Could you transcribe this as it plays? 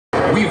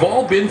We've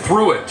all been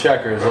through it.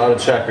 Checkers, a lot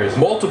of checkers.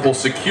 Multiple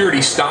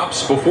security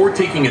stops before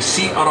taking a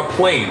seat on a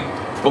plane.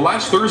 But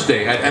last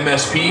Thursday at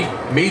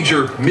MSP,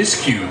 major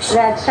miscues.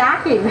 That's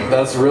shocking.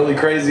 That's really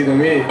crazy to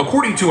me.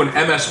 According to an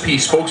MSP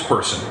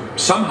spokesperson,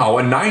 somehow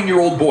a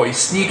 9-year-old boy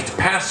sneaked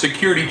past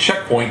security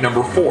checkpoint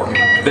number 4,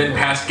 then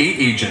past gate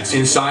agents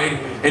inside,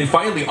 and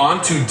finally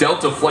onto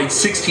Delta Flight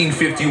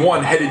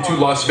 1651 headed to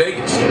Las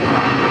Vegas.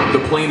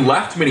 The plane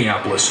left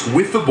Minneapolis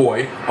with the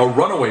boy, a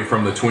runaway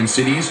from the Twin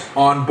Cities,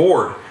 on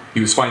board. He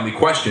was finally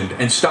questioned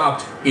and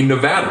stopped in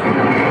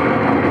Nevada.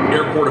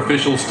 Airport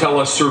officials tell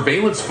us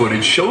surveillance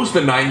footage shows the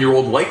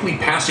 9-year-old likely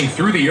passing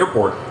through the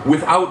airport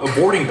without a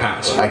boarding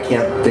pass. I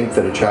can't think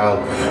that a child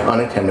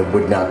unattended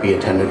would not be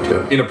attended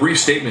to. In a brief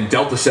statement,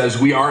 Delta says,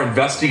 "We are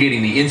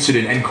investigating the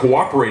incident and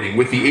cooperating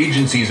with the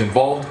agencies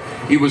involved."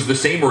 It was the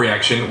same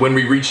reaction when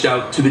we reached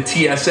out to the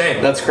TSA.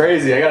 That's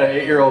crazy. I got an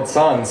 8-year-old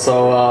son,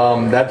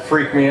 so that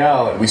freaked me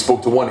out. We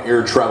spoke to one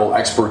air travel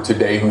expert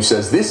today who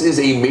says this is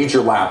a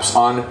major lapse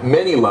on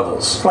many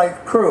levels.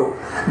 Flight crew,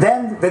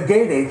 then the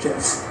gate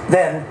agents,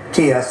 then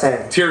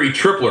TSA. Terry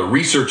Tripler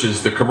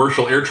researches the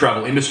commercial air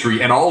travel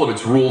industry and all of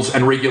its rules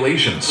and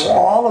regulations.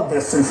 All of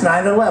this since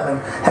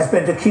 9/11 has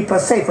been to keep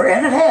us safer,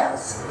 and it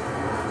has.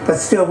 But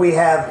still we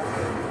have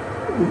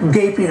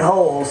gaping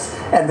holes,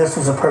 and this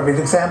was a perfect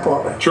example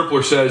of it.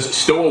 Tripler says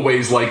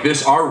stowaways like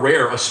this are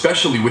rare,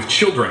 especially with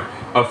children.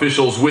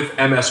 Officials with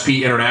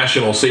MSP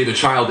International say the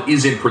child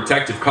is in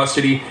protective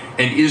custody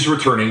and is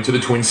returning to the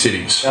Twin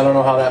Cities. I don't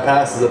know how that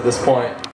passes at this point.